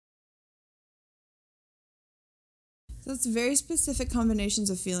So it's very specific combinations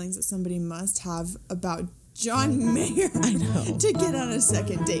of feelings that somebody must have about John Mayer to get on a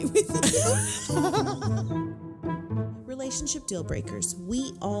second date with you. Relationship deal breakers.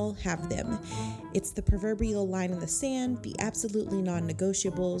 We all have them. It's the proverbial line in the sand, the absolutely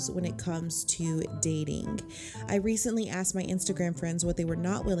non-negotiables when it comes to dating. I recently asked my Instagram friends what they were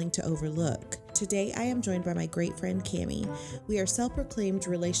not willing to overlook. Today, I am joined by my great friend, Cammie. We are self-proclaimed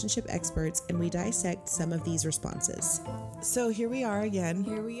relationship experts, and we dissect some of these responses. So here we are again.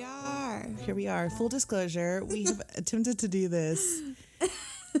 Here we are. Full disclosure, we have attempted to do this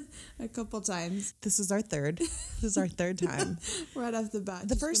a couple times. This is our third time. Right off the bat.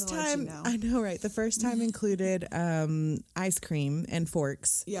 The first time, I know, right? The first time included ice cream and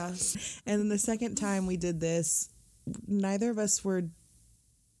forks. Yes. And then the second time we did this, neither of us were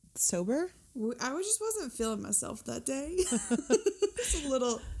sober. I just wasn't feeling myself that day. Just a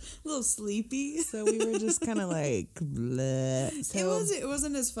little sleepy. So we were just kind of like, bleh. So it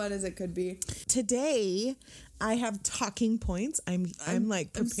wasn't as fun as it could be. Today, I have talking points. I'm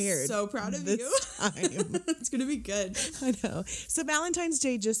like prepared. I'm so proud of this you. Time. It's gonna be good. I know. So Valentine's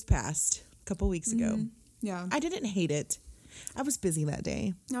Day just passed a couple weeks ago. Yeah. I didn't hate it. I was busy that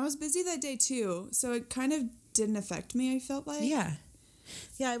day. I was busy that day too, so it kind of didn't affect me. I felt like. Yeah.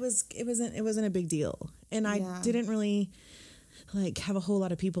 It wasn't a big deal, and I didn't really like have a whole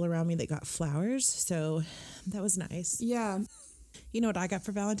lot of people around me that got flowers, so that was nice. Yeah. You know what I got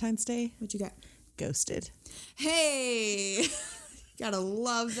for Valentine's Day? What you got? Ghosted. Hey, gotta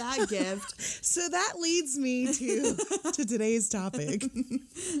love that gift. So that leads me to today's topic.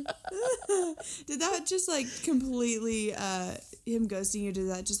 Did that just like completely him ghosting you? Did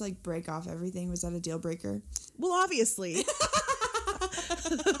that just like break off everything? Was that a deal breaker? Well, obviously.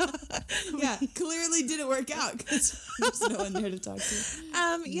 Yeah, clearly didn't work out because there's no one there to talk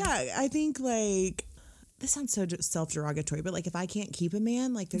to. Yeah, I think like this sounds so self-derogatory, but like if I can't keep a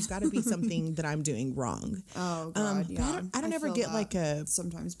man, like there's got to be something that I'm doing wrong. Oh God, yeah. I don't ever get like a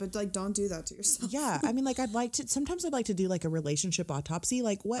sometimes, but like don't do that to yourself. Yeah, I mean, like I'd like to do like a relationship autopsy,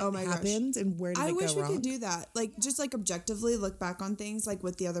 like what happened and where did it go wrong. I wish we could do that, like just like objectively look back on things like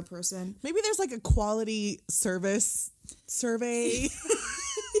with the other person. Maybe there's like a quality service survey.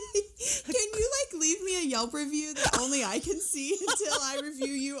 Can you like leave me a Yelp review that only I can see until I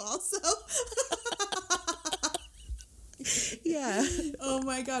review you also? Yeah. Oh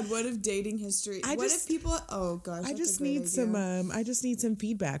my God. What if dating history? What if people? Oh gosh. I just need some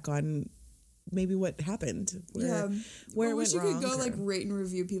feedback on maybe what happened. Where it went wrong. You could go like rate and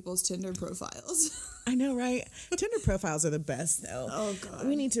review people's Tinder profiles. I know, right? Tinder profiles are the best, though. Oh God.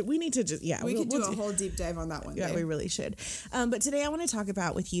 We need to just We could do a whole deep dive on that one. Yeah, we really should. But today I want to talk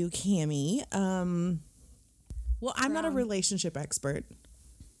about with you, Cammie. Well, I'm not a relationship expert,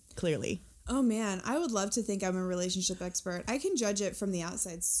 clearly. Oh man, I would love to think I'm a relationship expert. I can judge it from the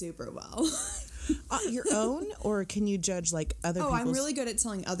outside super well. Your own, or can you judge like other people's? I'm really good at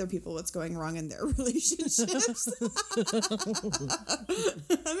telling other people what's going wrong in their relationships.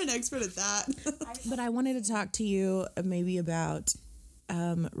 I'm an expert at that. But I wanted to talk to you maybe about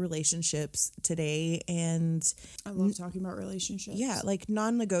relationships today, and I love talking about relationships. Yeah, like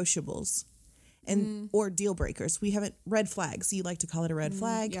non-negotiables. And or deal breakers. We haven't red flags. You like to call it a red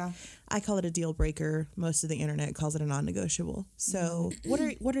flag. Yeah. I call it a deal breaker. Most of the internet calls it a non-negotiable. So what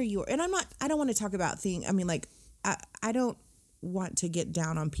are your, and I don't want to talk about I don't want to get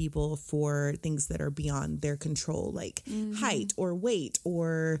down on people for things that are beyond their control, like height or weight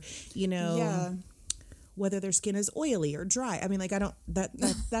or, whether their skin is oily or dry. I mean, like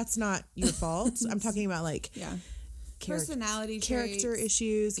that's not your fault. I'm talking about like personality character traits,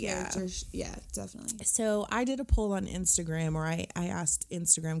 issues. Yeah, definitely. So I did a poll on Instagram, or I asked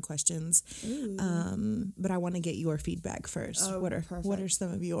Instagram questions. But I want to get your feedback first. What are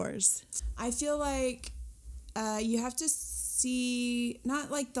some of yours? I feel like you have to see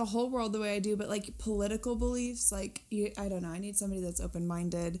not like the whole world the way I do, but like political beliefs. Like I don't know. I need somebody that's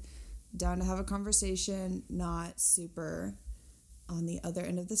open-minded, down to have a conversation, not super on the other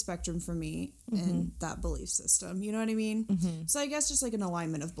end of the spectrum for me in that belief system. You know what I mean? So I guess just like an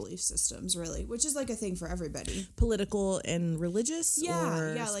alignment of belief systems, really, which is like a thing for everybody. Political and religious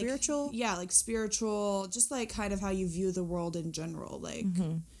or spiritual? Like spiritual, just like kind of how you view the world in general. Like,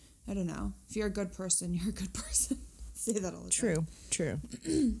 I don't know. If you're a good person, you're a good person. Say that all the time. True.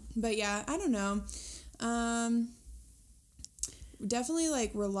 But yeah, I don't know. Definitely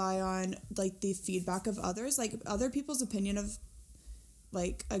like rely on like the feedback of others, like other people's opinion of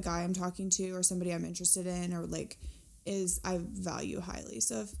like a guy I'm talking to or somebody I'm interested in or like I value highly.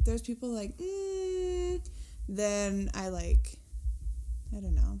 So if there's people like, then I like I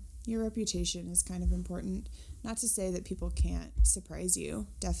don't know. Your reputation is kind of important. Not to say that people can't surprise you,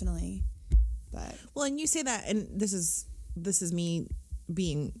 definitely. But well, and you say that, and this is me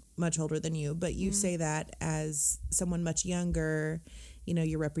being much older than you, but you say that as someone much younger, you know,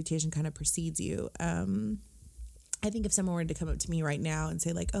 your reputation kind of precedes you. I think if someone were to come up to me right now and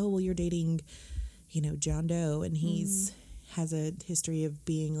say like, oh, well, you're dating, you know, John Doe, and he's has a history of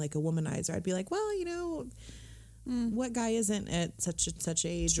being like a womanizer, I'd be like, well, you know, what guy isn't at such and such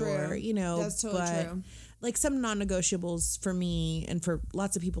age? True. Or, you know, that's totally true. Like some non-negotiables for me and for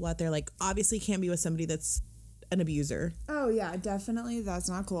lots of people out there, like obviously can't be with somebody that's an abuser. Oh yeah, definitely. That's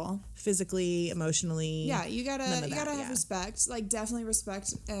not cool. Physically, emotionally. Yeah, you gotta have respect. Like definitely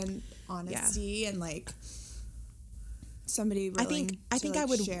respect and honesty and like somebody willing I think to,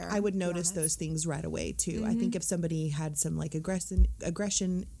 like, share, I would notice those things right away too. I think if somebody had some like aggression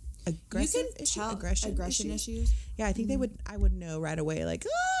issues. Yeah, I think I would know right away like,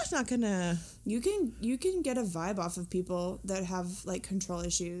 oh, it's not gonna. You can get a vibe off of people that have like control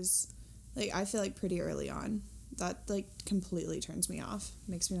issues. Like I feel like pretty early on. That like completely turns me off.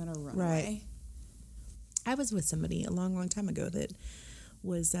 Makes me want to run away. I was with somebody a long time ago that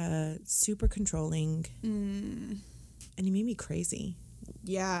was super controlling. And he made me crazy.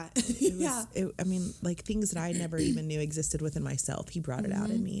 Yeah. I mean, like things that I never even knew existed within myself. He brought it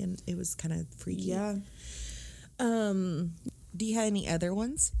out in me, and it was kind of freaky. Yeah. Do you have any other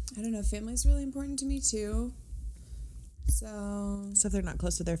ones? I don't know. Family's really important to me too. So if they're not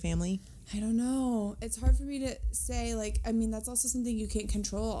close to their family? I don't know. It's hard for me to say, like, I mean, that's also something you can't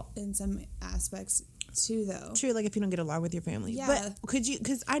control in some aspects too, though. True, like if you don't get along with your family. Yeah. But could you,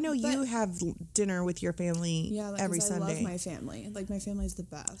 because I know you have dinner with your family every Sunday. I love my family. Like, my family's the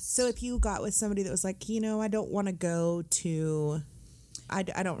best. So if you got with somebody that was like, you know, I don't want to go to, I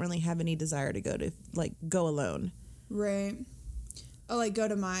don't really have any desire to go to, like, go alone. Right. Oh, like go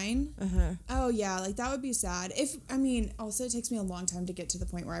to mine? Uh-huh. Oh, yeah. Like that would be sad. Also it takes me a long time to get to the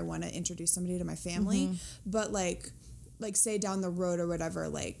point where I want to introduce somebody to my family. But like say down the road or whatever,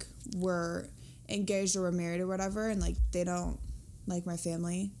 like we're engaged or we're married or whatever, and like they don't like my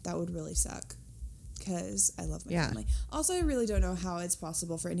family, that would really suck. Because I love my family. Also, I really don't know how it's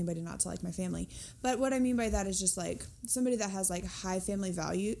possible for anybody not to like my family. But what I mean by that is just like somebody that has like high family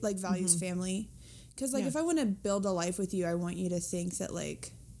value, like values family. Because, like, if I want to build a life with you, I want you to think that,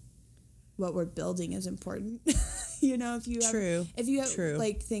 like, what we're building is important. You know, if you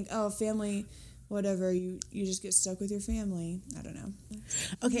like, think, oh, family, whatever, you just get stuck with your family. I don't know.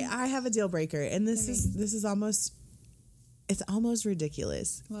 Okay, I have a deal breaker, and this is almost, it's almost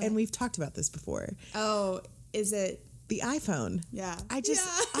ridiculous. What? And we've talked about this before. Oh, is it? The iPhone. Yeah. I just,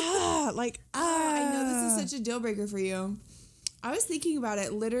 I know this is such a deal breaker for you. I was thinking about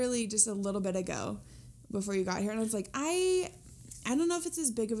it literally just a little bit ago before you got here, and I was like, I don't know if it's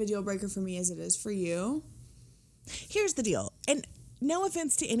as big of a deal breaker for me as it is for you. Here's the deal, and no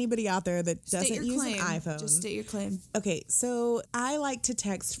offense to anybody out there that doesn't use an iPhone. Just state your claim. Okay, so I like to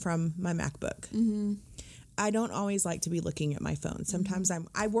text from my MacBook. I don't always like to be looking at my phone. Sometimes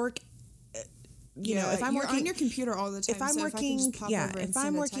I work. You know, if I'm working on your computer all the time, if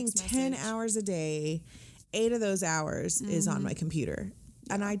I'm working 10 hours a day, 8 of those hours is on my computer.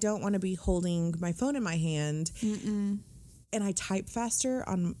 Yeah. And I don't want to be holding my phone in my hand. And I type faster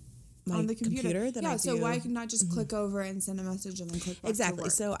on my computer than I do. So why not just click over and send a message and then click back Exactly. to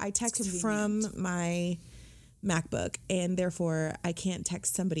work? So I text from my MacBook, and therefore I can't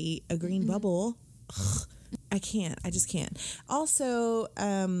text somebody a green bubble. Ugh, I can't. I just can't. Also,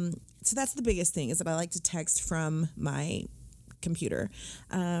 so that's the biggest thing, is that I like to text from my computer,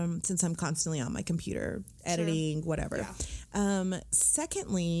 since I'm constantly on my computer editing, whatever. Yeah.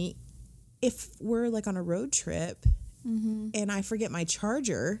 Secondly, if we're like on a road trip and I forget my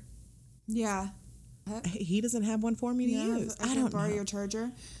charger, he doesn't have one for me to use. I don't borrow your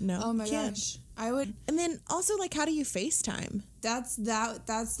charger. No. Oh my gosh. I would. And then also, like, how do you FaceTime? That's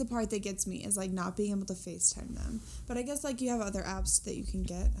the part that gets me, is like not being able to FaceTime them. But I guess like you have other apps that you can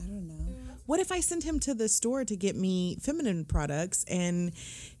get. I don't know. What if I send him to the store to get me feminine products and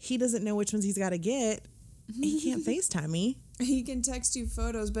he doesn't know which ones he's got to get? He can't FaceTime me. He can text you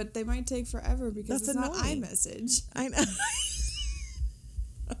photos, but they might take forever because it's not iMessage. I know.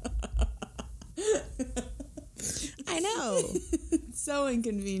 I know. It's so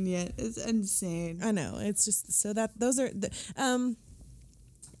inconvenient. It's insane. I know. It's just so that those are the, I'm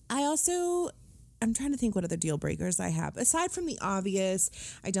trying to think what other deal breakers I have. Aside from the obvious,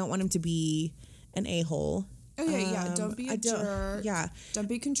 I don't want him to be an a-hole. Okay, don't be a jerk. Yeah. Don't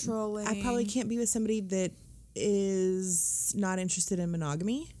be controlling. I probably can't be with somebody that is not interested in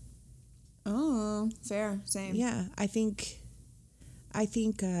monogamy. Oh, fair. Same. Yeah, I think I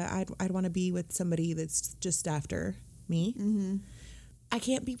think I'd want to be with somebody that's just after me. Mm-hmm. I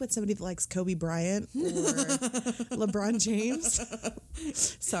can't be with somebody that likes Kobe Bryant or LeBron James.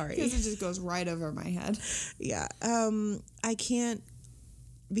 Sorry. Because it just goes right over my head. Yeah. I can't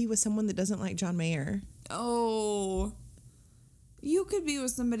be with someone that doesn't like John Mayer. Oh. You could be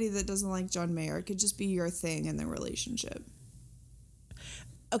with somebody that doesn't like John Mayer. It could just be your thing in the relationship.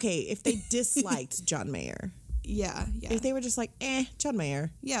 Okay, if they disliked John Mayer. Yeah. If they were just like, John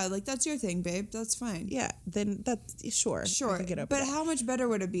Mayer. Yeah, like, that's your thing, babe. That's fine. Yeah, then that's, sure. Sure. I can get over but that. How much better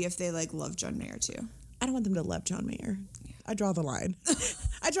would it be if they, like, love John Mayer, too? I don't want them to love John Mayer. Yeah. I draw the line.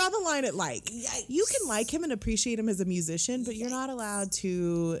 I draw the line at like. Yikes. You can like him and appreciate him as a musician, but you're not allowed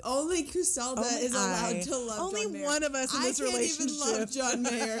to. Only Griselda is allowed to love only John Mayer. One of us in this relationship. I can't even love John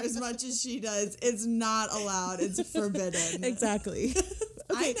Mayer as much as she does. It's not allowed. It's forbidden. Exactly.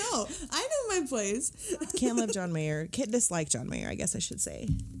 Okay. I know my place. Can't love John Mayer. Can't dislike John Mayer, I guess I should say.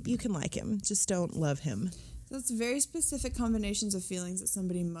 You can like him, just don't love him. That's very specific combinations of feelings that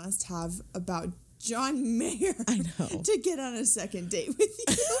somebody must have about John Mayer. I know. To get on a second date with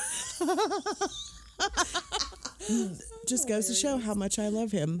you. Just goes to show how much I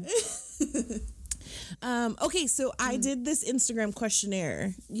love him. Okay, so I did this Instagram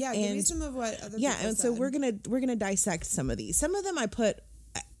questionnaire. Yeah, give me some of what other people and said. so we're gonna dissect some of these. Some of them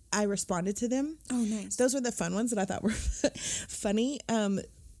I responded to them. Oh, nice. Those were the fun ones that I thought were funny.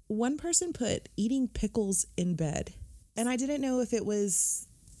 One person put eating pickles in bed, and I didn't know if it was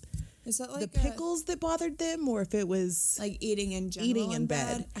Is that like the pickles that bothered them, or if it was like eating in general. Eating in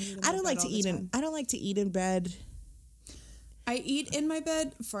bed. I don't like to eat in bed. I eat in my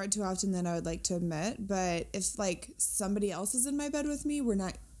bed far too often than I would like to admit, but if like somebody else is in my bed with me,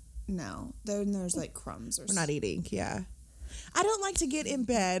 then there's like crumbs or we're not eating. Yeah. I don't like to get in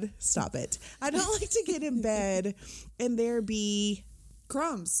bed. Stop it. I don't like to get in bed and there be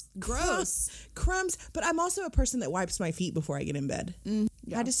crumbs. Gross. Crumbs. But I'm also a person that wipes my feet before I get in bed.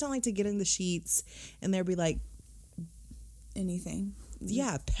 Yeah. I just don't like to get in the sheets and there be like anything.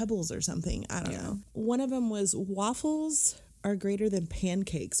 Yeah, pebbles or something. I don't know. One of them was waffles are greater than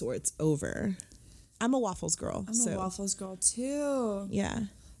pancakes or it's over. I'm a waffles girl. I'm a waffles girl too. Yeah.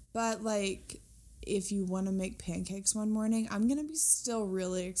 But like, if you want to make pancakes one morning, I'm going to be still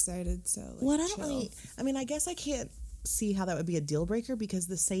really excited. So like, I guess I can't see how that would be a deal breaker because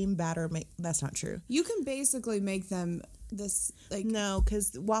the same batter, that's not true. You can basically make them this like. No,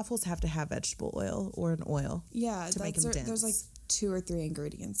 because waffles have to have vegetable oil or an oil. Yeah. To make them dense. There's like 2 or 3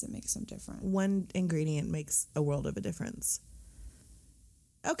 ingredients that makes them different. One ingredient makes a world of a difference.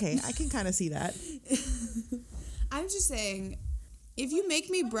 Okay, I can kind of see that. I'm just saying, if you make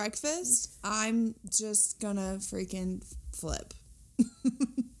me breakfast, I'm just gonna freaking flip.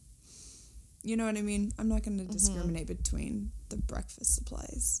 You know what I mean? I'm not gonna discriminate between the breakfast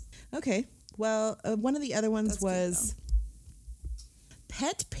supplies. Okay. Well, one of the other ones was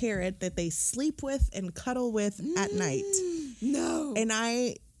pet parrot that they sleep with and cuddle with at night. No. And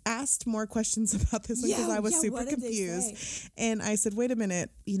I asked more questions about this one because I was super confused. And I said, wait a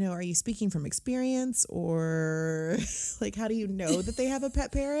minute, are you speaking from experience or like, how do you know that they have a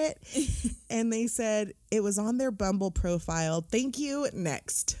pet parrot? And they said it was on their Bumble profile. Thank you.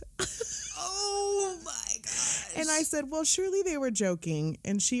 Next. Oh my gosh. And I said, well, surely they were joking.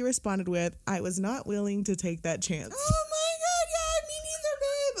 And she responded with, I was not willing to take that chance. Oh my God. Yeah, me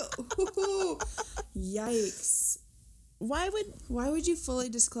neither, babe. Ooh, yikes. Why would you fully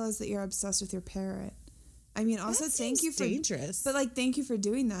disclose that you're obsessed with your parrot? I mean, also thank you for dangerous. But like, thank you for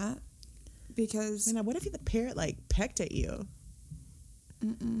doing that because. What if the parrot like pecked at you?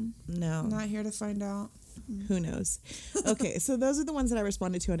 No, I'm not here to find out. Who knows? Okay, so those are the ones that I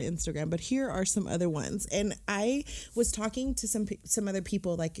responded to on Instagram, but here are some other ones. And I was talking to some other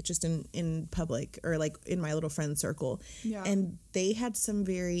people, like just in public or like in my little friend circle, and they had some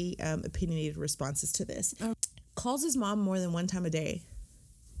very opinionated responses to this. Calls his mom more than one time a day.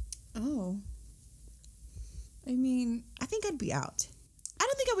 Oh. I mean, I think I'd be out. I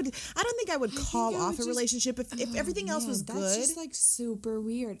don't think I would call off a relationship if everything else was good. That's just like super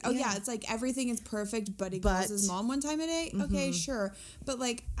weird. Oh yeah, it's like everything is perfect, but he calls his mom one time a day. Okay, sure. But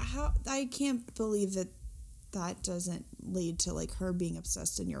like, I can't believe that doesn't lead to like her being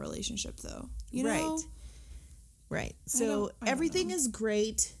obsessed in your relationship though. You know? Right. So everything is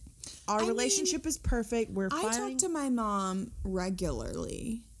great. Our relationship is perfect. I talk to my mom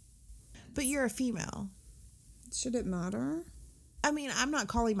regularly. But you're a female. Should it matter? I mean, I'm not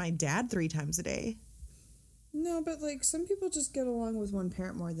calling my dad 3 times a day. No, but like some people just get along with one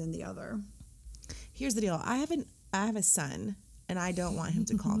parent more than the other. Here's the deal. I have a son, and I don't want him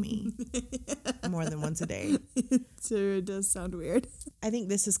to call me more than once a day. So it does sound weird. I think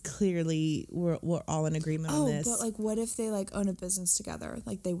this is clearly, we're all in agreement on this. Oh, but like, what if they like own a business together?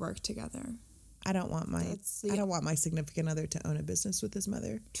 Like they work together. I don't want my significant other to own a business with his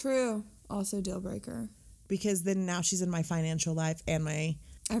mother. True. Also deal breaker. Because then now she's in my financial life and my...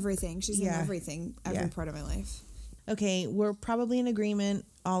 Everything. She's in everything. Every part of my life. Okay, we're probably in agreement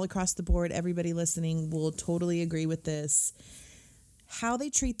all across the board. Everybody listening will totally agree with this. How they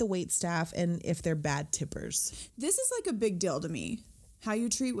treat the wait staff and if they're bad tippers. This is like a big deal to me. How you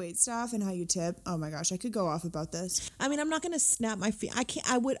treat wait staff and how you tip. Oh my gosh, I could go off about this. I mean, I'm not going to snap my feet. I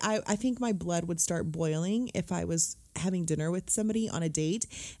think my blood would start boiling if I was having dinner with somebody on a date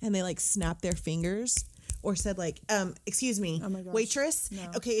and they like snap their fingers or said like, excuse me, oh my gosh. Waitress.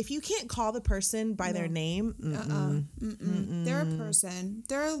 No. Okay, if you can't call the person by their name, they're a person.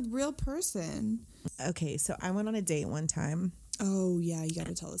 They're a real person. Okay, so I went on a date one time. Oh yeah, you got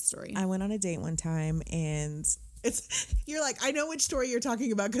to tell the story. I went on a date one time and you're like, I know which story you're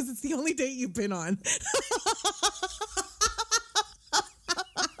talking about because it's the only date you've been on.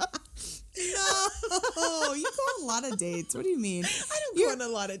 No, you go on a lot of dates. What do you mean? I don't go on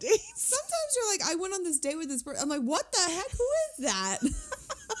a lot of dates. Sometimes you're like, I went on this date with this person. I'm like, what the heck? Who is that?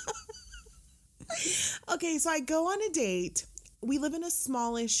 Okay, so I go on a date. We live in a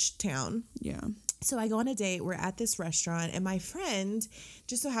smallish town. Yeah. So I go on a date. We're at this restaurant, and my friend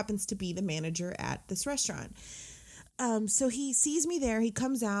just so happens to be the manager at this restaurant. So he sees me there. He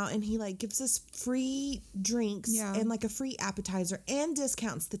comes out and he like gives us free drinks and like a free appetizer and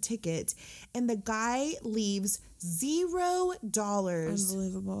discounts the ticket. And the guy leaves $0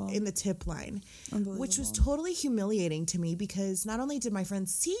 Unbelievable. in the tip line, Unbelievable. which was totally humiliating to me because not only did my friend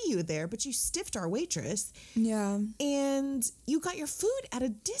see you there, but you stiffed our waitress. Yeah. And you got your food at a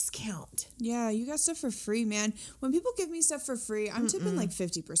discount. Yeah, you got stuff for free, man. When people give me stuff for free, I'm tipping like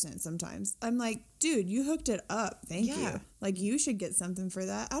 50% sometimes. I'm like, dude, you hooked it up. Thank you. Like, you should get something for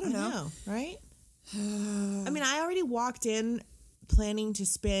that. I don't know. Right? I mean, I already walked in planning to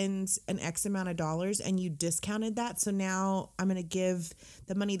spend an X amount of dollars and you discounted that. So now I'm going to give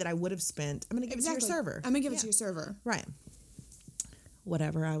the money that I would have spent. I'm going to give it to your server. I'm going to give it to your server. Right.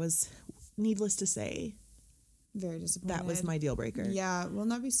 Whatever. I was, needless to say, very disappointed. that was my deal breaker. Yeah. We'll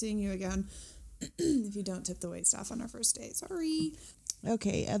not be seeing you again if you don't tip the waitstaff on our first date. Sorry.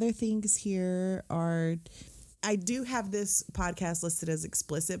 Okay. Other things here are... I do have this podcast listed as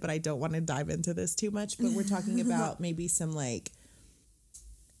explicit, but I don't want to dive into this too much. But we're talking about maybe some like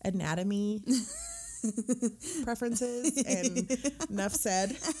anatomy preferences and enough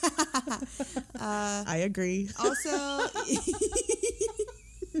said. I agree. Also,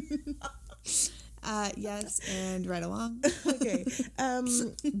 yes, and right along. Okay.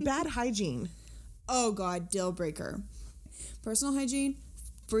 Bad hygiene. Oh God, deal breaker. Personal hygiene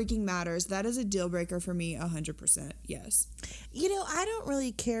freaking matters. That is a deal breaker for me, 100%. Yes. You know, I don't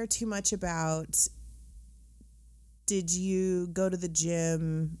really care too much about did you go to the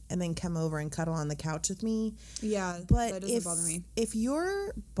gym and then come over and cuddle on the couch with me? Yeah, but that doesn't bother me. If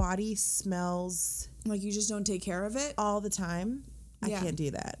your body smells like you just don't take care of it all the time, I can't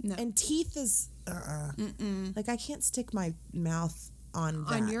do that. No. And teeth is like I can't stick my mouth on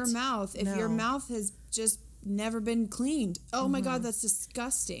that. On your mouth. If your mouth has just never been cleaned. Oh my God, that's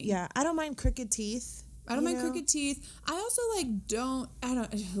disgusting. Yeah, I don't mind crooked teeth. I don't mind crooked teeth. I also don't.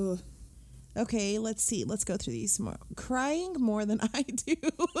 Okay, let's see. Let's go through these more. Crying more than I do.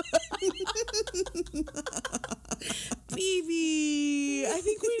 Phoebe, I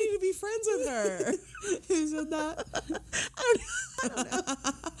think we need to be friends with her. Who said that? I don't know.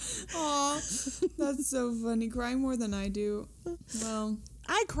 Aw, that's so funny. Crying more than I do. Well,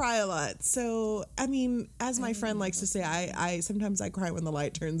 I cry a lot. So, I mean, as my friend likes to say, I sometimes I cry when the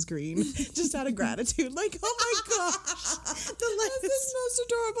light turns green, just out of gratitude. Like, oh my gosh, that's the most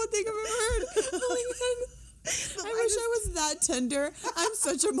adorable thing I've ever heard. Oh my God. I wish I was that tender. I'm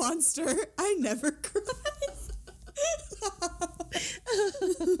such a monster. I never cry.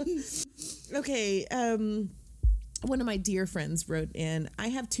 Okay, one of my dear friends wrote in, I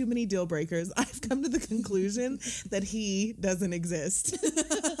have too many deal breakers. I've come to the conclusion that he doesn't exist.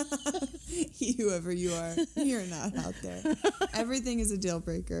 Whoever you are, you're not out there. Everything is a deal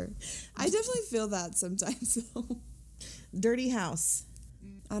breaker. I definitely feel that sometimes, though. Dirty house.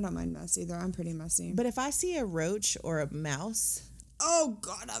 I don't mind mess either. I'm pretty messy. But if I see a roach or a mouse... Oh,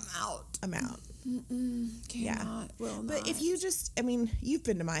 God, I'm out. I'm out. Cannot, will not. But if you just... I mean, you've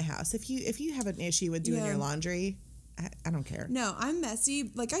been to my house. If you have an issue with doing your laundry... I don't care. No, I'm messy.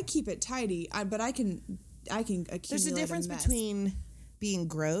 Like, I keep it tidy, but I can accumulate. There's a difference between being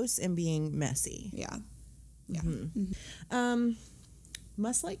gross and being messy. Yeah. Yeah.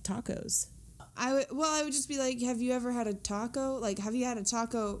 Must like tacos. I would just be like, have you ever had a taco? Like, have you had a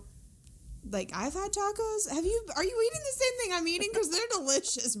taco? Like, I've had tacos. Are you eating the same thing I'm eating? Because they're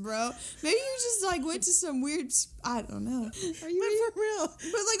delicious, bro. Maybe you just, like, went to some weird, I don't know. Are you eating for real?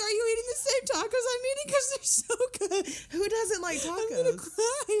 But, like, are you eating the same tacos I'm eating? Because they're so good. Who doesn't like tacos? I'm gonna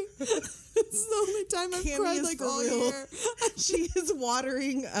cry. It's the only time I've cried, like, all year. She is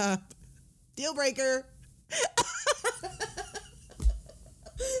watering up. Deal breaker.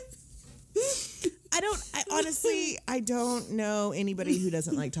 I don't know anybody who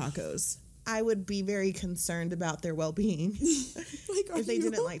doesn't like tacos. I would be very concerned about their well-being if they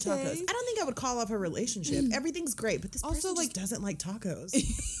didn't like tacos. I don't think I would call up a relationship. Everything's great, but this person just doesn't like tacos.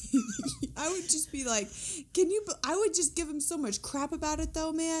 I would just be like, I would just give him so much crap about it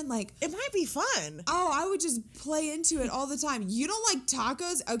though, man. Like, it might be fun. Oh, I would just play into it all the time. You don't like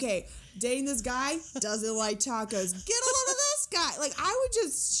tacos? Okay, dating this guy doesn't like tacos. Get a load of this guy. Like, I would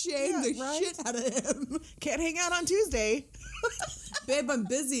just shame the shit out of him. Can't hang out on Tuesday. Babe, I'm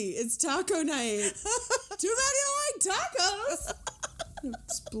busy. It's taco night. Too bad you don't like tacos.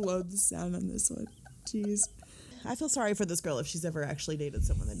 Explode the sound on this one. Jeez. I feel sorry for this girl if she's ever actually dated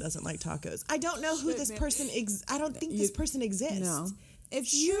someone that doesn't like tacos. I don't know who this person I don't think this person exists. No.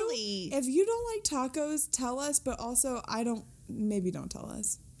 If you don't like tacos, tell us, but also maybe don't tell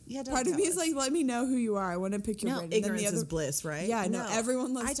us. Yeah, don't Part of me us. is like, let me know who you are. I want to pick your brain. Ignorance is bliss, right? Yeah, no,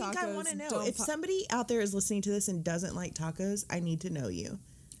 everyone loves tacos. I think I want to know. If somebody out there is listening to this and doesn't like tacos, I need to know you.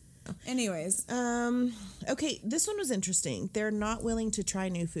 Anyways. Okay, this one was interesting. They're not willing to try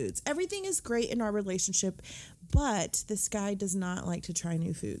new foods. Everything is great in our relationship, but this guy does not like to try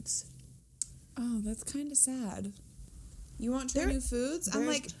new foods. Oh, that's kind of sad. You won't try new foods? I'm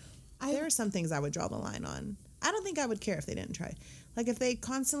like... There are some things I would draw the line on. I don't think I would care if they didn't try. Like, if they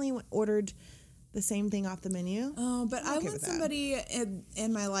constantly ordered the same thing off the menu. Oh, but I want somebody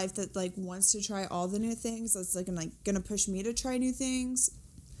in my life that, like, wants to try all the new things. That's, like, gonna push me to try new things,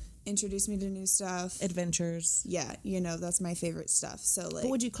 introduce me to new stuff. Adventures. Yeah, that's my favorite stuff. So, like... But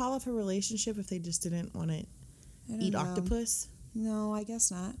would you call off a relationship if they just didn't want to eat octopus? No, I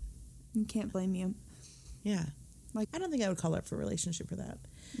guess not. You can't blame you. Yeah. Like, I don't think I would call up for a relationship for that.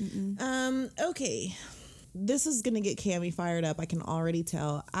 Mm-mm. Okay. This is going to get Cammie fired up. I can already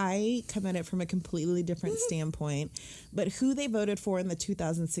tell. I come at it from a completely different standpoint. But who they voted for in the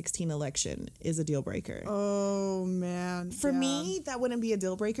 2016 election is a deal breaker. Oh, man. For me, that wouldn't be a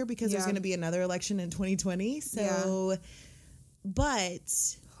deal breaker because there's going to be another election in 2020. So,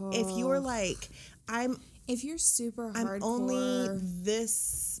 but if you're like, if you're super hardcore, I'm only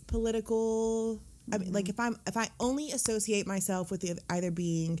this political... I mean, like, if I only associate myself with either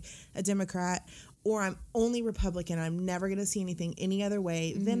being a Democrat or I'm only Republican, I'm never going to see anything any other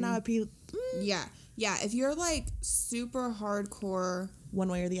way, then I would be... Yeah. If you're, like, super hardcore... One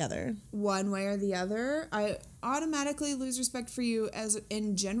way or the other, I automatically lose respect for you as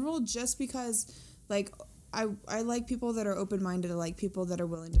in general just because, like, I like people that are open-minded. I like people that are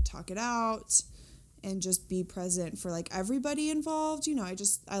willing to talk it out and just be present for, like, everybody involved.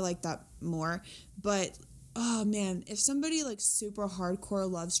 I like that more. But, oh, man, if somebody, like, super hardcore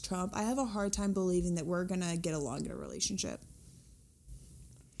loves Trump, I have a hard time believing that we're going to get along in a relationship.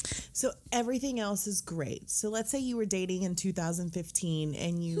 So everything else is great. So let's say you were dating in 2015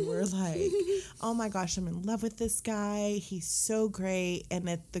 and you were like, oh, my gosh, I'm in love with this guy. He's so great. And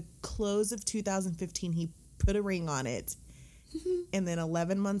at the close of 2015, he put a ring on it. And then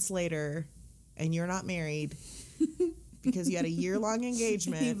 11 months later... and you're not married because you had a year-long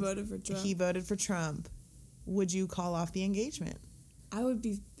engagement. He voted for Trump. Would you call off the engagement? I would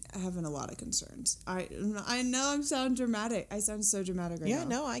be having a lot of concerns. I know I sound dramatic. I sound so dramatic right now. Yeah,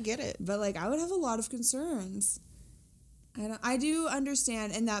 no, I get it. But, like, I would have a lot of concerns. I do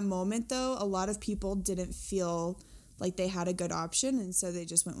understand in that moment, though, a lot of people didn't feel like they had a good option, and so they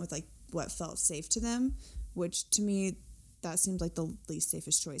just went with, like, what felt safe to them, which, to me... that seems like the least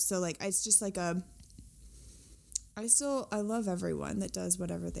safest choice. So, like, it's just like I love everyone that does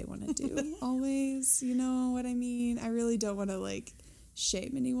whatever they want to do. Always, you know what I mean? I really don't want to, like,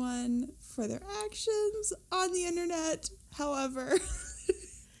 shame anyone for their actions on the internet. However,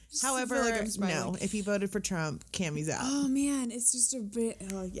 no, if you voted for Trump, Cammie's out. Oh, man, it's just a bit,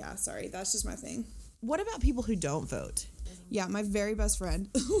 oh, yeah, sorry. That's just my thing. What about people who don't vote? Yeah, my very best friend,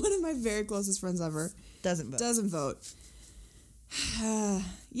 one of my very closest friends ever. Doesn't vote.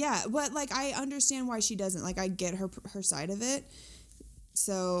 Yeah, but, like, I understand why she doesn't. Like, I get her side of it.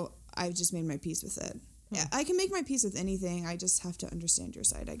 So I've just made my peace with it. Yeah, I can make my peace with anything. I just have to understand your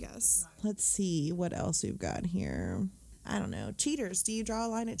side, I guess. Let's see what else we've got here. I don't know. Cheaters. Do you draw a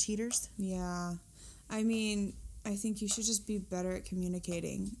line at cheaters? Yeah. I mean, I think you should just be better at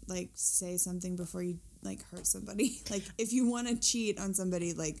communicating. Like, say something before you, like, hurt somebody. Like, if you want to cheat on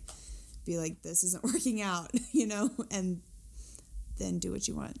somebody, like, be like, this isn't working out, you know? And then do what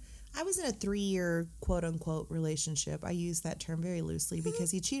you want. I was in a 3-year quote-unquote relationship. I use that term very loosely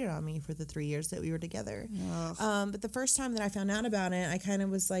because he cheated on me for the 3 years that we were together. But the first time that I found out about it, I kind of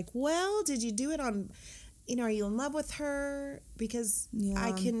was like, well, did you do it on, you know, are you in love with her? Because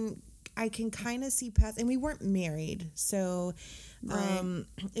I can kind of see past, and we weren't married. So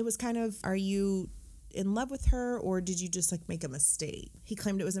it was kind of, are you in love with her, or did you just like make a mistake? He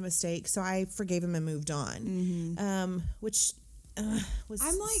claimed it was a mistake, so I forgave him and moved on, which was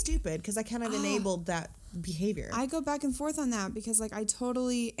I'm like, stupid because I kind of enabled that behavior. I go back and forth on that because like I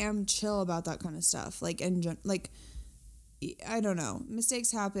totally am chill about that kind of stuff. Like, and like, I don't know,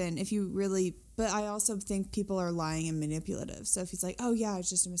 mistakes happen if you really, but I also think people are lying and manipulative. So if he's like, oh yeah, it's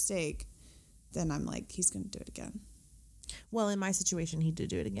just a mistake, then I'm like, he's going to do it again. Well, in my situation, he did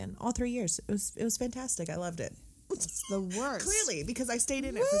do it again. All 3 years. It was fantastic. I loved it. It's the worst. Clearly, because I stayed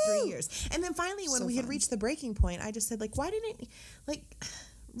in it for 3 years. And then finally, when we had reached the breaking point, I just said, like, why didn't, like,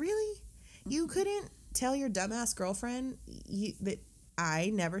 really? You couldn't tell your dumbass girlfriend that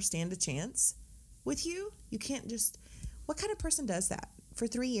I never stand a chance with you? You can't just, what kind of person does that for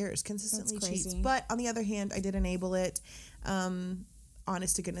 3 years, consistently cheats? But on the other hand, I did enable it.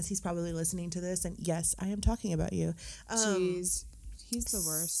 Honest to goodness, he's probably listening to this. And yes, I am talking about you. Jeez, he's the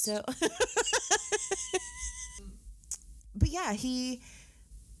worst. So... But yeah,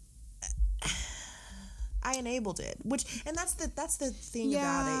 I enabled it, and that's the thing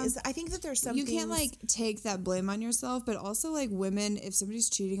about it is I think that there's something you can't like take that blame on yourself, but also like women, if somebody's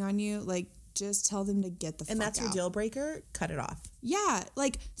cheating on you, like just tell them to get the fuck out. And that's your deal breaker. Cut it off. Yeah,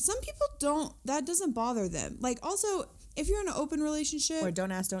 like some people that doesn't bother them. Like also, if you're in an open relationship, or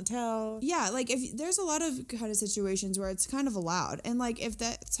don't ask, don't tell. Yeah, like if there's a lot of kind of situations where it's kind of allowed, and like if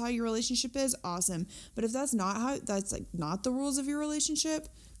that's how your relationship is, awesome. But if that's like not the rules of your relationship,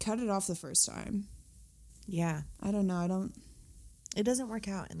 cut it off the first time. Yeah, I don't know. It doesn't work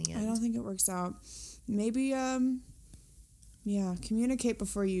out in the end. I don't think it works out. Maybe communicate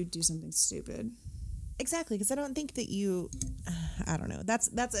before you do something stupid. Exactly, because I don't think that I don't know. That's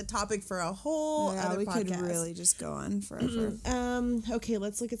a topic for a whole other podcast. We could really just go on forever. Okay,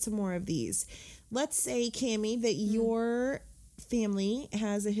 let's look at some more of these. Let's say, Cammie, that your family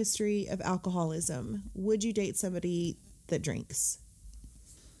has a history of alcoholism. Would you date somebody that drinks?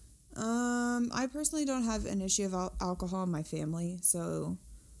 I personally don't have an issue of alcohol in my family, so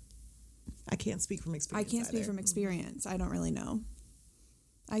I can't speak from experience. I can't speak from experience. I don't really know.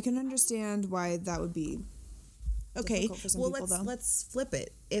 I can understand why that would be difficult for some people, though. Let's flip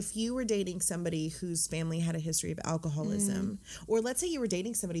it. If you were dating somebody whose family had a history of alcoholism, or let's say you were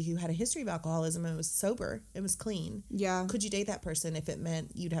dating somebody who had a history of alcoholism and was sober, it was clean. Yeah. Could you date that person if it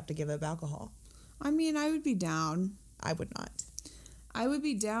meant you'd have to give up alcohol? I mean, I would be down. I would not. I would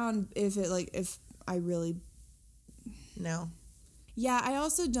be down if I really... No. Yeah, I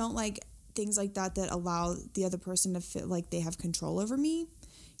also don't like things like that allow the other person to feel like they have control over me.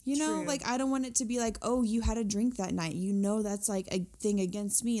 You know, True. like I don't want it to be like, oh, you had a drink that night. You know, that's like a thing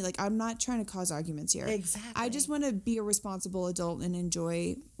against me. Like I'm not trying to cause arguments here. Exactly. I just want to be a responsible adult and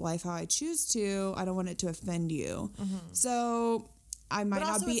enjoy life how I choose to. I don't want it to offend you. Mm-hmm. So I might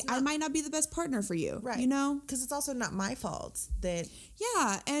not be the best partner for you. Right. You know, because it's also not my fault that.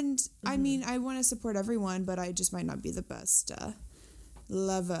 Yeah, and I mean, I want to support everyone, but I just might not be the best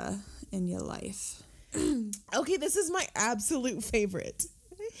lover in your life. Okay, this is my absolute favorite.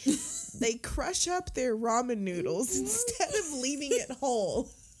 They crush up their ramen noodles instead of leaving it whole.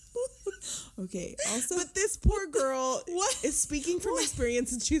 Okay, also... But this poor girl is speaking from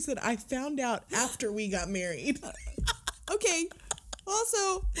experience, and she said, I found out after we got married. Okay,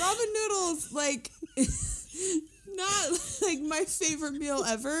 also, ramen noodles, like, not, like, my favorite meal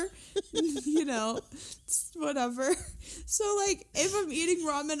ever. You know, whatever. So, like, if I'm eating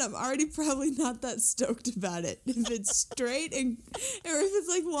ramen, I'm already probably not that stoked about it. If it's straight or if it's,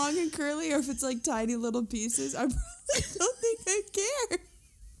 like, long and curly, or if it's, like, tiny little pieces, I probably don't think I care.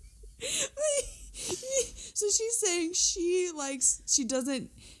 So she's saying she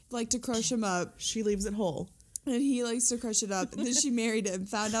doesn't like to crush them up. She leaves it whole. And he likes to crush it up. And then she married him,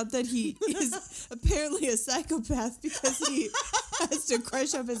 found out that he is apparently a psychopath because he has to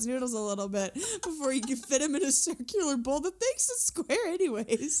crush up his noodles a little bit before he can fit them in a circular bowl. The thing's a square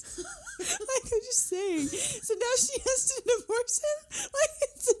anyways. Like I'm just saying. So now she has to divorce him? Like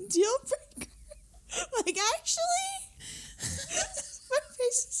it's a deal breaker? Like actually? My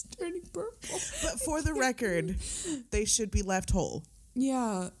face is turning purple. But for the record, they should be left whole.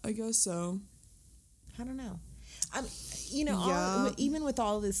 Yeah, I guess so. I don't know. Even with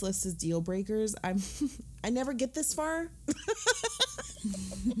all this list of deal breakers, I never get this far.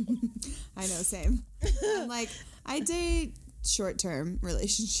 I know, same. I'm like, I date short-term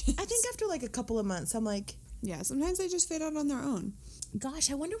relationships. I think after like a couple of months, I'm like, yeah, sometimes they just fade out on their own.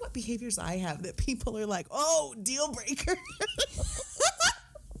 Gosh, I wonder what behaviors I have that people are like, oh, deal breaker.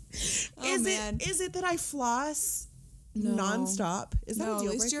 Is it that I floss nonstop? Is that a deal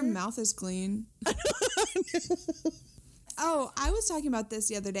breaker? At least your mouth is clean. Oh, I was talking about this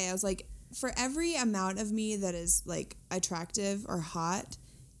the other day. I was like, for every amount of me that is like attractive or hot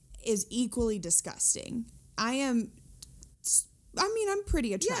is equally disgusting. I'm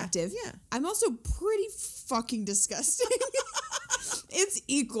pretty attractive. Yeah. I'm also pretty fucking disgusting. It's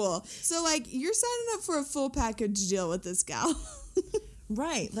equal. So like, you're signing up for a full package deal with this gal.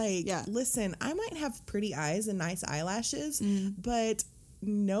 Right. Like, listen, I might have pretty eyes and nice eyelashes, but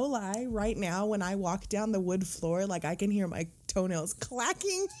no lie, right now when I walk down the wood floor, like I can hear my toenails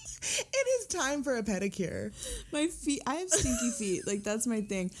clacking. It is time for a pedicure. My feet, I have stinky feet. Like, that's my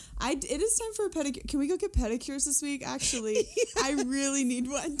thing. It is time for a pedicure. Can we go get pedicures this week? Actually, I really need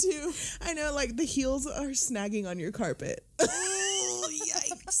one too. I know, like the heels are snagging on your carpet. Oh,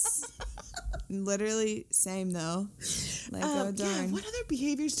 yikes. Literally, same though. Like, oh, darn. What other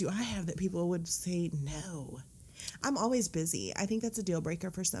behaviors do I have that people would say no? I'm always busy. I think that's a deal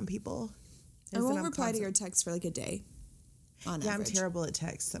breaker for some people. I won't reply to your text for like a day. On average. I'm terrible at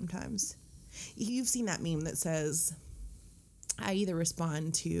text sometimes. You've seen that meme that says, I either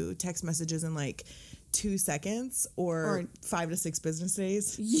respond to text messages in like 2 seconds or 5 to 6 business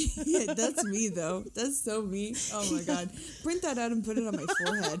days. Yeah, that's me though. That's so me. Oh my God. Print that out and put it on my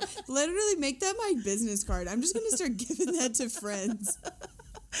forehead. Literally make that my business card. I'm just going to start giving that to friends.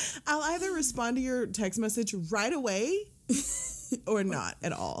 I'll either respond to your text message right away or not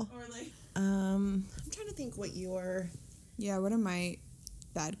at all. Or like, I'm trying to think what your... Yeah, what are my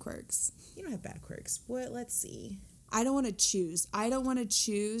bad quirks? You don't have bad quirks. What? Let's see. I don't want to choose. I don't want to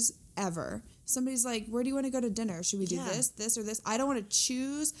choose ever. Somebody's like, where do you want to go to dinner? Should we do this, or this? I don't want to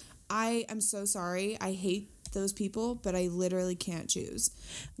choose. I am so sorry. I hate those people, but I literally can't choose.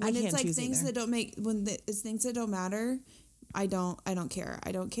 When it's like things that don't make, it's things that don't matter, I don't care.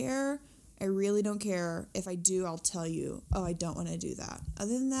 I don't care. I really don't care. If I do, I'll tell you, oh, I don't want to do that.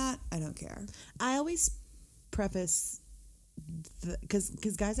 Other than that, I don't care. I always preface, because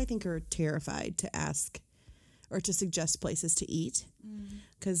guys I think are terrified to ask or to suggest places to eat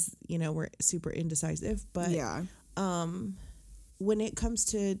because we're super indecisive, but when it comes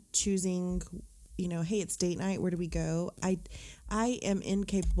to choosing, hey, it's date night, where do we go, I am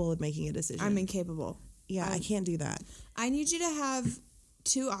incapable of making a decision. I'm incapable. I can't do that. I need you to have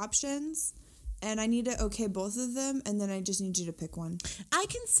 2 options and I need to okay both of them, and then I just need you to pick one. I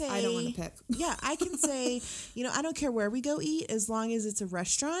can say... I don't want to pick. Yeah, I can say, I don't care where we go eat as long as it's a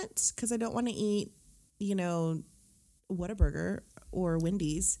restaurant, because I don't want to eat, Whataburger or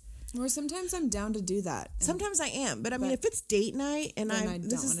Wendy's. Or sometimes I'm down to do that. Sometimes I am, but I mean, if it's date night and I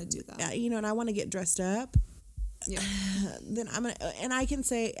don't want to do that, and I want to get dressed up, then I'm gonna, and I can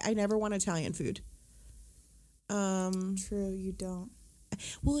say I never want Italian food. True, you don't.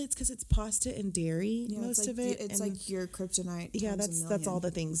 Well, it's because it's pasta and dairy, most of it. It's like your kryptonite. Yeah, that's all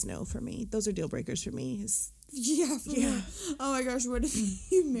the things no for me. Those are deal breakers for me. Yeah. Oh my gosh, what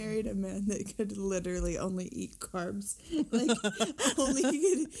if you married a man that could literally only eat carbs? Like,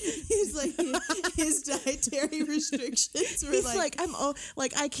 he's like, his dietary restrictions were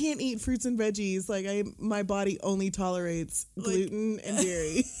I can't eat fruits and veggies. Like, my body only tolerates gluten and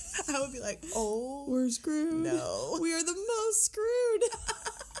dairy. I would be like, oh, we're screwed. No, we are the most screwed.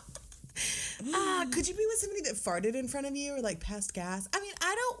 Could you be with somebody that farted in front of you or like passed gas? I mean,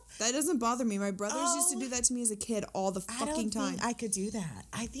 that doesn't bother me. My brothers used to do that to me as a kid all the fucking time. I could do that.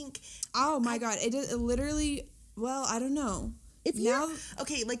 I think. Oh my God! It literally. Well, I don't know. If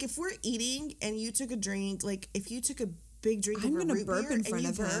we're eating and you took a drink, like if you took a big drink of a root burp beer in front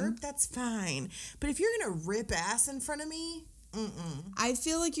of him, that's fine. But if you're gonna rip ass in front of me. I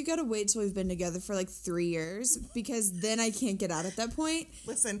feel like you gotta wait till we've been together for like 3 years, because then I can't get out at that point.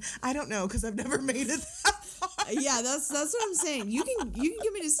 Listen, I don't know, because I've never made it that far. Yeah, that's what I'm saying. You can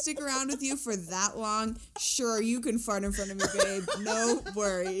get me to stick around with you for that long. Sure, you can fart in front of me, babe. No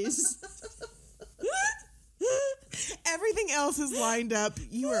worries. Everything else is lined up.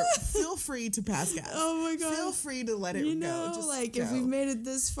 Feel free to pass gas. Oh my God. Feel free to let it go. Just if we've made it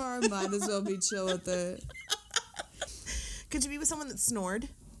this far, might as well be chill with it. Could you be with someone that snored?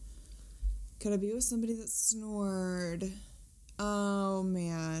 Could I be with somebody that snored? Oh,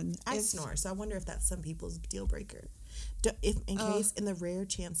 man. I snore, so I wonder if that's some people's deal breaker. In the rare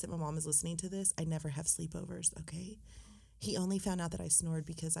chance that my mom is listening to this, I never have sleepovers, okay? He only found out that I snored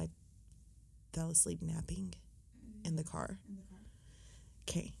because I fell asleep napping in the car.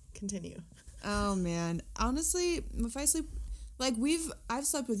 Okay, continue. Oh, man. Honestly, if I sleep... Like, I've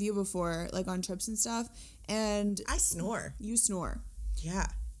slept with you before, like, on trips and stuff, and... I snore. You snore. Yeah.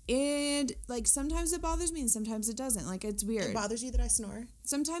 And, like, sometimes it bothers me and sometimes it doesn't. Like, it's weird. It bothers you that I snore?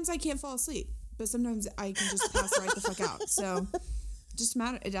 Sometimes I can't fall asleep, but sometimes I can just pass right the fuck out. So, just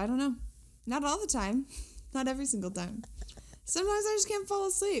matter... I don't know. Not all the time. Not every single time. Sometimes I just can't fall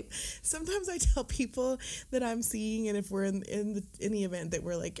asleep. Sometimes I tell people that I'm seeing, and if we're in the event that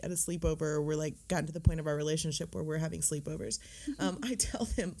we're like at a sleepover, or we're like gotten to the point of our relationship where we're having sleepovers, I tell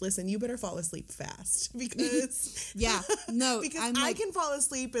them, listen, you better fall asleep fast because because I can fall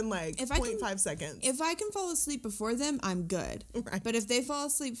asleep in like 0.5 seconds. If I can fall asleep before them, I'm good. Right. But if they fall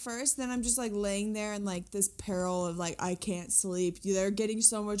asleep first, then I'm just like laying there in like this peril of like, I can't sleep. They're getting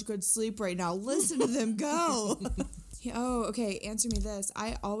so much good sleep right now. Listen to them go. Oh, okay. Answer me this.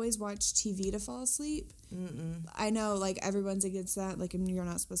 I always watch TV to fall asleep. Mm-mm. I know, like, everyone's against that. Like, you're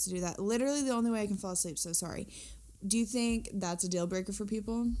not supposed to do that. Literally the only way I can fall asleep, so sorry. Do you think that's a deal breaker for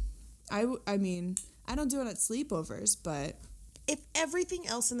people? I mean, I don't do it at sleepovers, but... If everything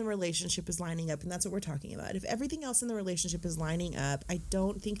else in the relationship is lining up, and that's what we're talking about, if everything else in the relationship is lining up, I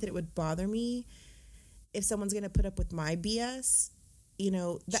don't think that it would bother me if someone's going to put up with my BS. You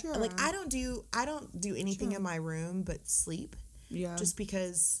know, sure. Like I don't do anything in my room but sleep. Yeah. Just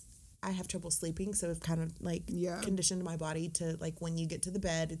because I have trouble sleeping, so I've kind of like conditioned my body to like when you get to the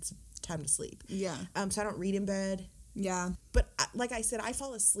bed, it's time to sleep. Yeah. So I don't read in bed. Yeah. But like I said, I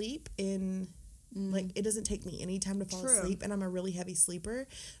fall asleep in like it doesn't take me any time to fall asleep, and I'm a really heavy sleeper,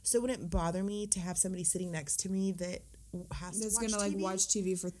 so it wouldn't bother me to have somebody sitting next to me that that's gonna like watch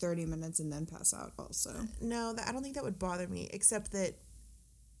TV for 30 minutes and then pass out also. No, I don't think that would bother me, except that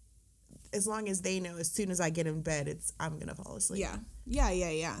as long as they know as soon as I get in bed, I'm gonna fall asleep.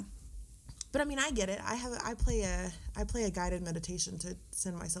 Yeah. But I mean, I get it. I play a guided meditation to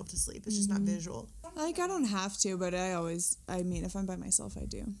send myself to sleep. It's just not visual. Like I don't have to, but I mean, if I'm by myself, I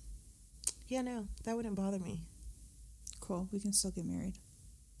do. Yeah, no, that wouldn't bother me. Cool. We can still get married.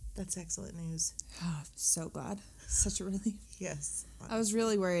 That's excellent news. Oh, I'm so glad. Such a relief. Yes. I was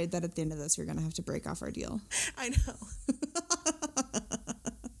really worried that at the end of this, we're going to have to break off our deal. I know.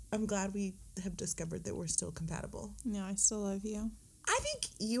 I'm glad we have discovered that we're still compatible. No, I still love you. I think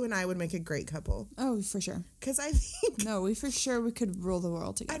you and I would make a great couple. Oh, for sure. Because I think... No, we could rule the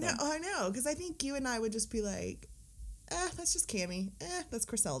world together. I know. Because I think you and I would just be like, that's just Cammie. That's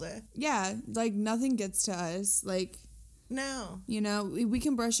Griselda. Yeah, like nothing gets to us. Like... No. You know, we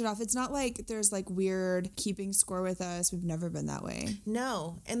can brush it off. It's not like there's like weird keeping score with us. We've never been that way.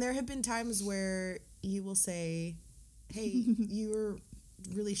 No. And there have been times where you will say, hey, you were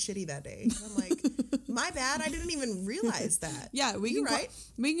really shitty that day. And I'm like, my bad. I didn't even realize that. Yeah, we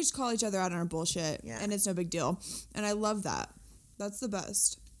can just call each other out on our bullshit. Yeah. And it's no big deal. And I love that. That's the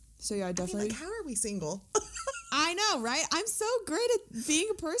best. So yeah, I definitely... I mean, like, how are we single? I know, right? I'm so great at being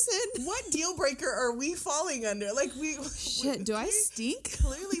a person. What deal breaker are we falling under? Like do I stink?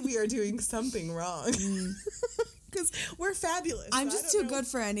 Clearly we are doing something wrong. Because we're fabulous. I'm just too good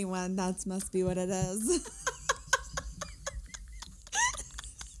for anyone. That must be what it is.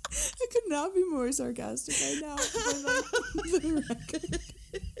 I could not be more sarcastic right now. For the record.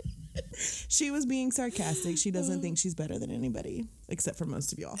 She was being sarcastic. She doesn't think she's better than anybody, except for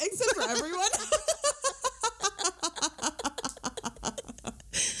most of y'all. Except for everyone.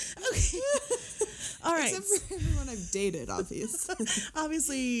 All right. Except for everyone I've dated, obviously.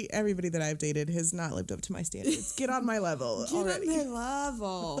 Obviously, everybody that I've dated has not lived up to my standards. Get on my level already. Get on my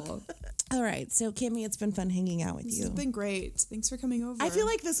level. All right. So, Cammie, it's been fun hanging out with you. This has been great. Thanks for coming over. I feel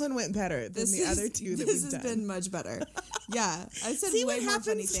like this one went better than the other two that we've done. This has been much better. Yeah. I said way more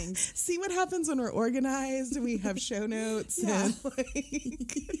funny things. See what happens when we're organized. We have show notes. Yeah. And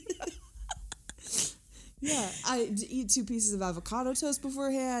yeah, I eat 2 pieces of avocado toast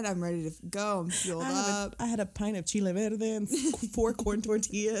beforehand. I'm ready to go. I'm fueled up. I had a pint of chile verde and 4 corn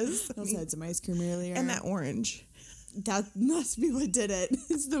tortillas. I also had some ice cream earlier. And that orange. That must be what did it.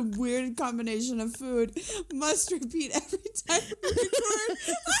 It's the weird combination of food. Must repeat every time we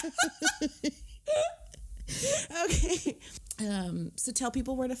record. Okay. So tell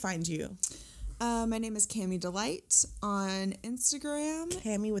people where to find you. My name is Cammie Delight on Instagram.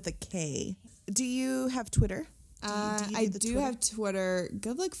 Cammie with a K. Do you have Twitter? I do have Twitter.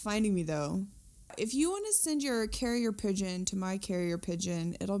 Good luck finding me, though. If you want to send your carrier pigeon to my carrier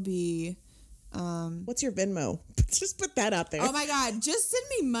pigeon, it'll be What's your Venmo? Just put that out there. Oh my God, just send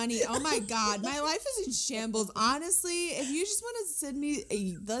me money. Oh my God, my life is in shambles. Honestly, if you just want to send me,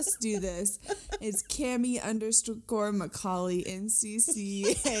 let's do this. It's Cami_Macaulay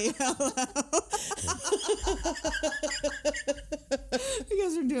NCCALL. You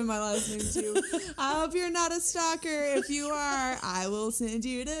guys are doing my last name too. I hope you're not a stalker. If you are, I will send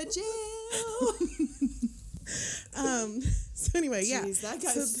you to jail. So anyway, Jeez, that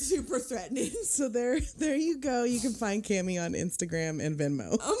guy's super threatening. So there you go. You can find Cami on Instagram and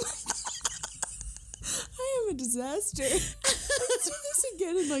Venmo. Oh my God. I am a disaster. Let's do this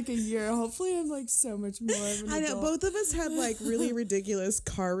again in like a year. Hopefully I'm like so much more of an I know adult. both of us had like really ridiculous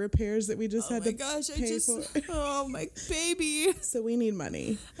car repairs that we just had to pay for. Oh my baby. So we need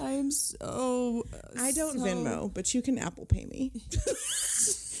money. I am so. I don't Venmo, but you can Apple Pay me. You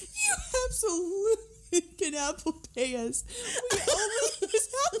absolutely can Apple Pay us. We only use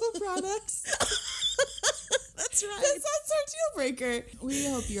Apple products. That's right. That's our deal breaker. We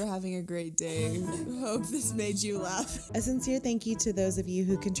hope you're having a great day. Hope this made you laugh. A sincere thank you to those of you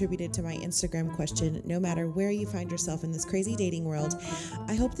who contributed to my Instagram question. No matter where you find yourself in this crazy dating world,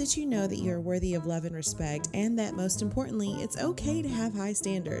 I hope that you know that you're worthy of love and respect, and that most importantly, it's okay to have high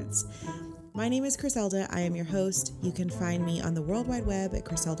standards. My name is Criselda. I am your host. You can find me on the World Wide Web at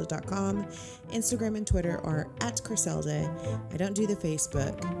criselda.com. Instagram and Twitter are at Criselda. I don't do the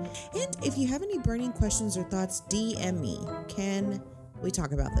Facebook. And if you have any burning questions or thoughts, DM me. Can we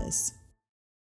talk about this?